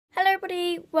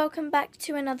everybody, welcome back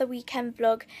to another weekend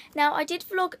vlog. Now I did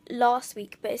vlog last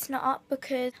week but it's not up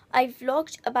because I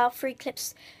vlogged about 3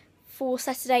 clips for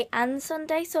Saturday and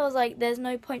Sunday, so I was like there's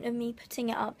no point of me putting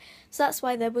it up, so that's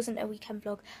why there wasn't a weekend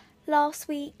vlog last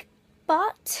week.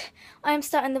 But I am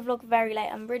starting the vlog very late.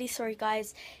 I'm really sorry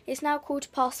guys. It's now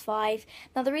 5:15.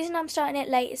 Now the reason I'm starting it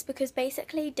late is because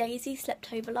basically Daisy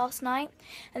slept over last night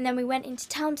and then we went into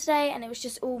town today and it was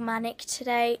just all manic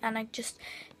today and I just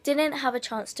didn't have a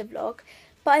chance to vlog.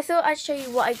 But I thought I'd show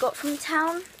you what I got from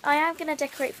town. I am going to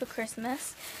decorate for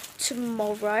Christmas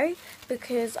tomorrow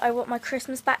because I want my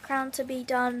Christmas background to be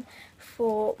done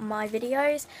for my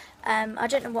videos. I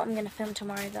don't know what I'm going to film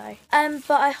tomorrow though.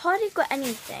 But I hardly got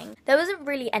anything. There wasn't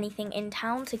really anything in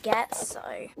town to get,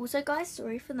 so. Also guys,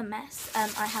 sorry for the mess.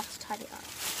 I have to tidy it up.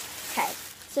 Okay,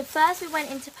 so first we went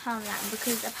into Poundland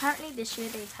because apparently this year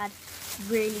they've had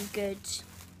really good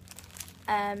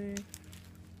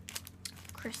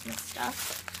Christmas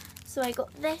stuff. So I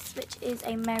got this, which is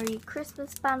a Merry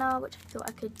Christmas banner, which I thought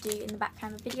I could do in the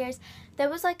background of videos. There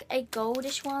was like a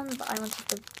goldish one, but I wanted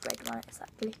the red one. It's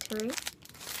like glittery.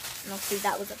 And obviously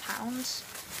that was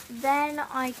 £1. Then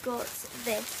I got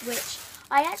this, which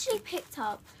I actually picked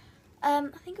up,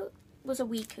 I think it was a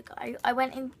week ago. I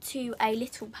went into a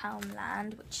little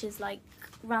Poundland, which is like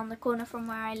around the corner from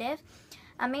where I live.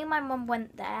 And me and my mum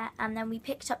went there and then we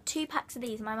picked up 2 packs of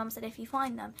these. My mum said if you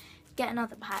find them, get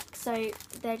another pack. So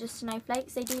they're just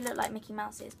snowflakes. They do look like Mickey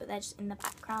Mouse's, but they're just in the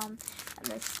background. And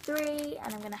there's 3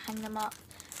 and I'm going to hang them up.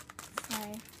 So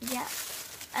yeah.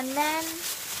 And then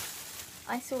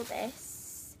I saw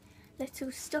this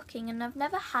little stocking and I've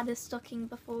never had a stocking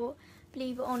before,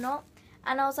 believe it or not.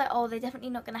 And I was like, oh, they're definitely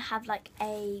not going to have like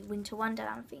a Winter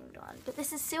Wonderland themed one. But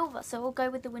this is silver, so we'll go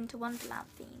with the Winter Wonderland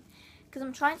theme. Because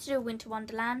I'm trying to do a Winter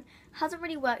Wonderland. Hasn't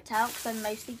really worked out because I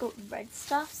mostly got red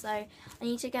stuff, so I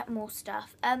need to get more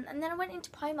stuff. And then I went into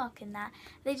Primark in that.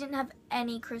 They didn't have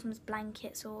any Christmas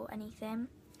blankets or anything.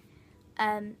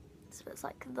 So it's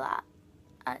like that.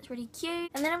 And it's really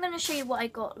cute. And then I'm going to show you what I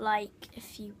got like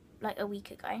a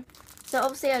week ago. So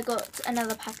obviously I got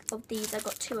another pack of these. I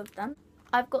got 2 of them.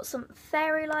 I've got some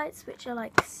fairy lights, which are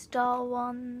like star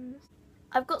ones.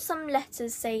 I've got some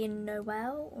letters saying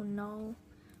Noel or No.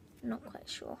 I'm not quite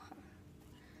sure how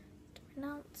to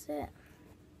pronounce it.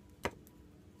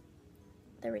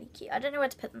 They're really cute. I don't know where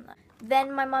to put them though.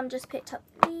 Then my mum just picked up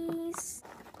these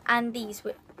and these,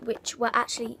 which were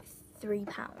actually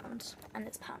 £3, and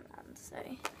it's Poundland, so.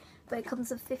 But it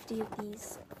comes with 50 of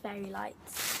these fairy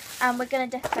lights, and we're gonna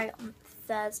decorate on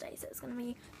Thursday, so it's gonna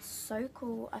be so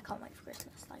cool. I can't wait for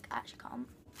Christmas. Like, I actually can't.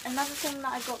 Another thing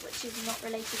that I got, which is not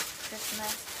related to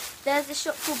Christmas, there's a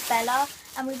shop called Bella,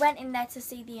 and we went in there to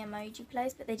see the emoji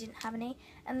place, but they didn't have any.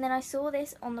 And then I saw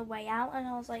this on the way out, and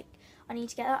I was like, I need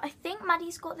to get that. I think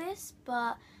Maddie's got this,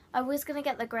 but I was going to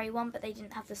get the grey one, but they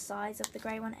didn't have the size of the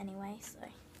grey one anyway, so.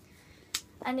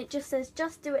 And it just says,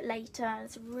 just do it later, and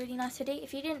it's a really nice hoodie.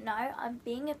 If you didn't know, I'm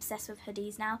being obsessed with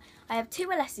hoodies now. I have 2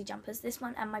 Alessi jumpers, this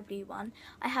one and my blue one.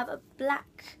 I have a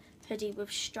black hoodie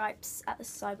with stripes at the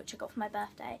side, which I got for my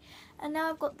birthday, and now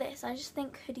I've got this. I just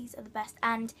think hoodies are the best,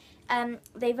 and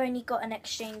they've only got an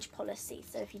exchange policy,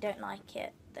 so if you don't like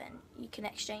it then you can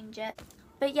exchange it.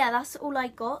 But yeah, that's all I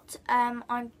got.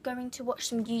 I'm going to watch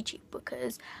some YouTube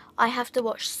because I have to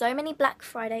watch so many Black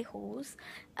Friday hauls.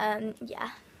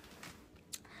 Yeah,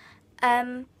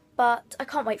 but I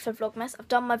can't wait for Vlogmas. I've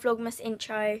done my Vlogmas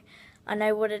intro, I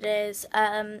know what it is.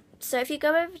 So if you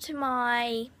go over to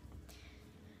my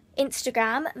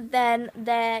Instagram, then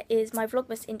there is my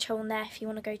Vlogmas intro on there if you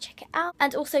want to go check it out.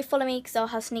 And also follow me because I'll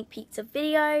have sneak peeks of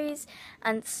videos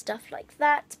and stuff like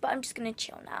that. But I'm just going to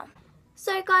chill now.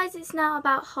 So guys, it's now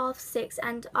about 6:30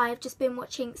 and I've just been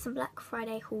watching some Black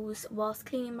Friday hauls whilst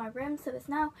cleaning my room. So it's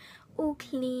now all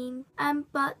clean.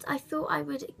 But I thought I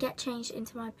would get changed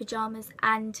into my pyjamas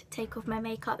and take off my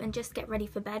makeup and just get ready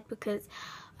for bed because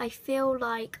I feel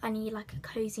like I need like a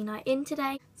cozy night in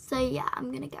today. So yeah,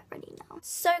 I'm gonna get ready now.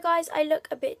 So guys, I look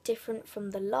a bit different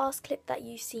from the last clip that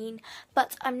you've seen,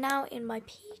 but I'm now in my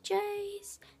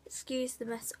PJs. Excuse the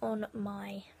mess on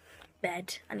my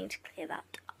bed. I need to clear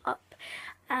that up.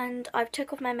 And I've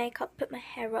took off my makeup, put my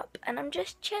hair up, and I'm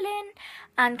just chilling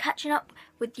and catching up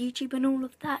with YouTube and all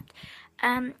of that.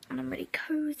 And I'm really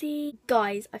cozy.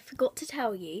 Guys, I forgot to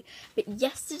tell you, but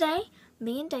yesterday,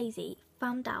 me and Daisy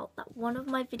found out that one of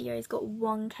my videos got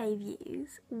 1k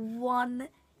views.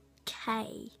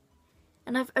 1k.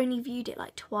 And I've only viewed it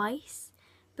like twice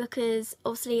because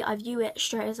obviously I view it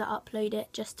straight as I upload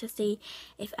it just to see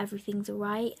if everything's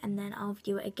alright, and then I'll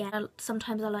view it again.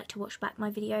 Sometimes I like to watch back my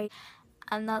video,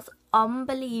 and that's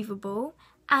unbelievable.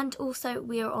 And also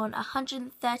we are on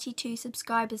 132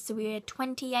 subscribers, so we are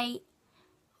 28.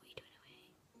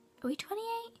 Are we 28?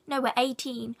 No, we're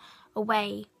 18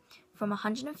 away from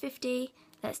 150.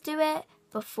 Let's do it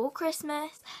before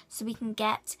Christmas so we can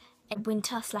get a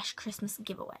winter/Christmas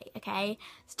giveaway, okay?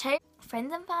 So tell your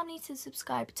friends and family to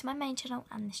subscribe to my main channel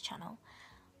and this channel.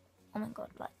 Oh my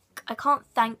god, like, I can't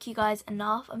thank you guys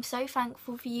enough. I'm so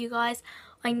thankful for you guys.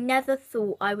 I never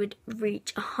thought I would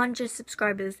reach 100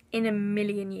 subscribers in a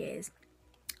million years,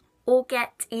 or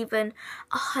get even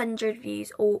 100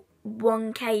 views or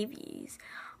 1k views.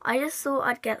 I just thought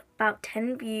I'd get about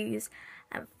 10 views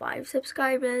and 5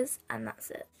 subscribers, and that's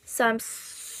it. So I'm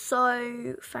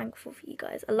so thankful for you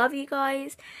guys. I love you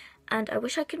guys, and I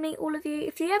wish I could meet all of you.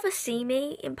 If you ever see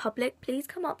me in public, please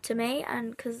come up to me,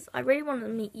 and because I really want to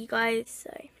meet you guys.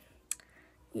 So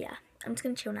yeah, I'm just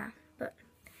gonna chill now, but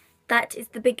that is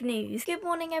the big news. Good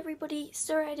morning, everybody.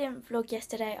 Sorry I didn't vlog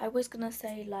yesterday. I was gonna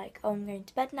say like, oh, I'm going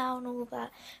to bed now and all of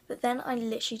that, but then I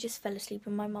literally just fell asleep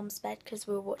in my mum's bed because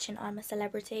we were watching I'm a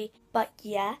Celebrity. But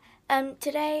yeah,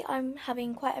 today I'm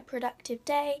having quite a productive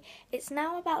day. It's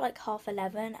now about like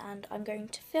 11:30 and I'm going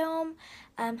to film.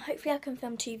 Hopefully I can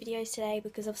film 2 videos today,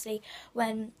 because obviously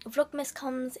when Vlogmas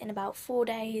comes in about 4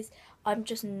 days, I'm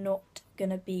just not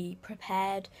gonna be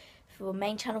prepared for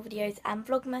main channel videos and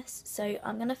Vlogmas, so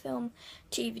I'm gonna film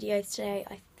 2 videos today.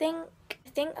 I think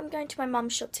I'm going to my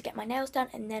mum's shop to get my nails done,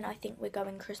 and then I think we're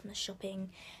going Christmas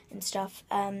shopping and stuff.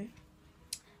 I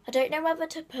don't know whether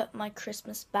to put my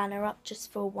Christmas banner up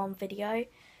just for one video.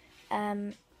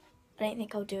 I don't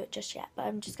think I'll do it just yet, but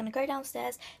I'm just gonna go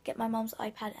downstairs, get my mum's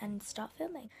iPad and start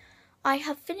filming. I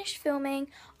have finished filming.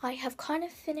 I have kind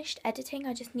of finished editing.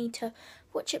 I just need to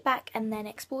watch it back and then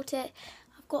export it.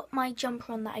 Got my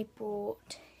jumper on that I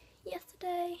bought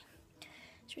yesterday.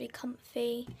 It's really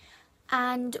comfy,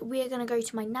 and we're gonna go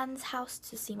to my nan's house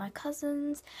to see my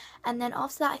cousins, and then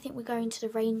after that I think we're going to the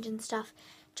range and stuff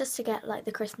just to get like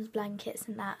the Christmas blankets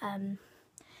and that.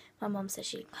 My mum said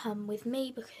she'd come with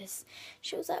me because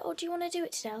she was like, oh, do you want to do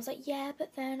it today? I was like, yeah,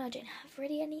 but then I don't have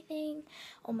really anything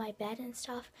on my bed and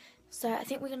stuff, so I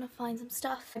think we're gonna find some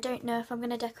stuff. I don't know if I'm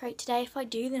gonna decorate today. If I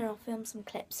do, then I'll film some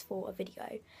clips for a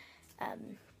video.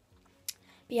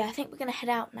 But yeah, I think we're going to head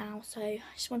out now, so I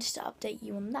just wanted to update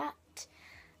you on that,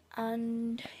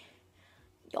 and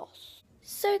yes.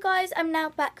 So guys, I'm now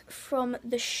back from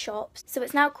the shop. So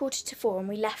it's now 4:45 and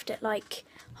we left at like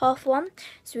 1:30,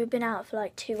 so we've been out for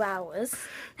like 2 hours.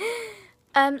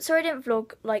 So I didn't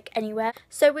vlog like anywhere.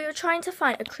 So we were trying to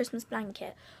find a Christmas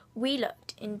blanket. We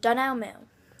looked in Dunelm Mill,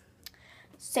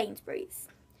 Sainsbury's,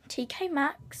 TK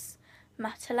Maxx,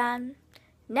 Matalan,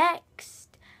 Next,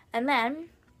 and then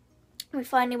we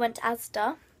finally went to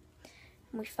Asda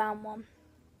and we found one.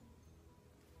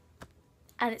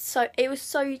 And it was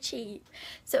so cheap.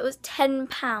 So it was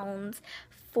 £10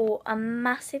 for a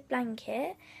massive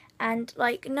blanket, and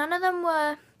like none of them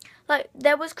were like,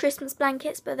 there was Christmas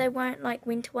blankets, but they weren't like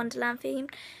Winter Wonderland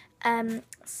themed. But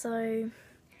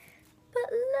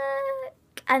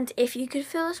look, and if you could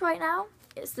feel this right now,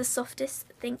 it's the softest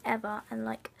thing ever and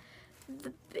like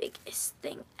the biggest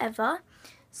thing ever.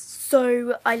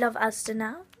 So I love Asda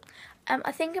now.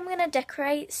 I think I'm gonna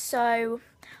decorate, so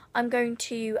I'm going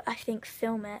to, I think,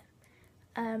 film it.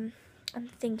 I'm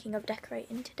thinking of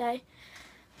decorating today.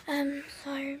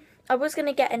 So I was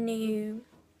gonna get a new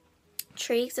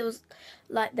tree, because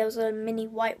there was a mini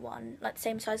white one, like the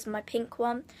same size as my pink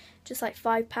one, just like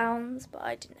 £5, but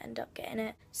I didn't end up getting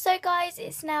it. So guys,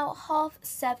 it's now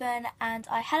 7:30 and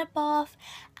I had a bath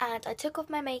and I took off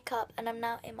my makeup and I'm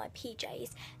now in my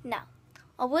PJs. Now,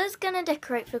 I was going to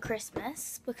decorate for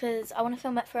Christmas because I want to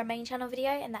film it for a main channel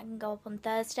video and that can go up on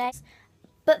Thursday.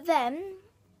 But then,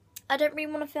 I don't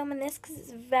really want to film in this because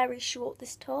it's very short,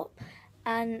 this top,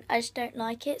 and I just don't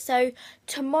like it. So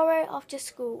tomorrow after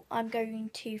school, I'm going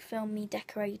to film me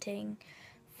decorating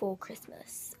for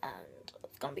Christmas, and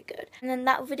it's going to be good. And then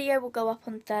that video will go up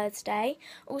on Thursday.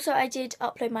 Also, I did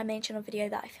upload my main channel video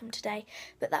that I filmed today,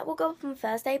 but that will go up on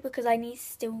Thursday because I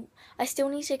still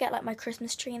need to get like my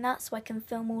Christmas tree and that, so I can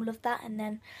film all of that and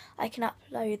then I can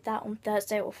upload that on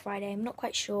Thursday or Friday. I'm not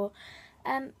quite sure.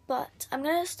 But I'm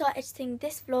going to start editing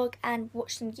this vlog and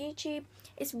watch some YouTube.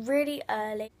 It's really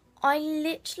early. I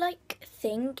literally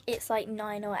think it's like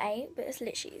 9 or 8, but it's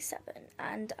literally 7,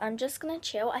 and I'm just gonna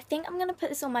chill. I think I'm gonna put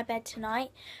this on my bed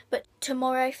tonight, but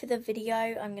tomorrow for the video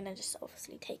I'm gonna just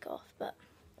obviously take off, but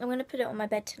I'm gonna put it on my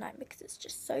bed tonight because it's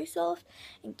just so soft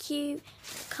and cute,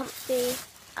 comfy,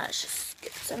 and it's just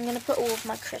good. So I'm gonna put all of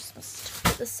my Christmas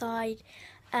stuff at the side.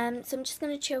 So I'm just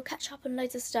gonna chill, catch up on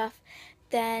loads of stuff.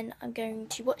 Then I'm going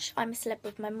to watch I'm a Celeb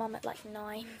with my mum at like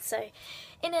 9, so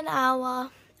in an hour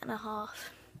and a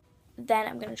half. then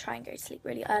I'm going to try and go to sleep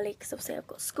really early because obviously I've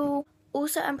got school.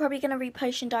 Also, I'm probably going to read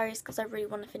Potion Diaries because I really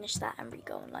want to finish that and read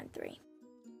Go Online 3.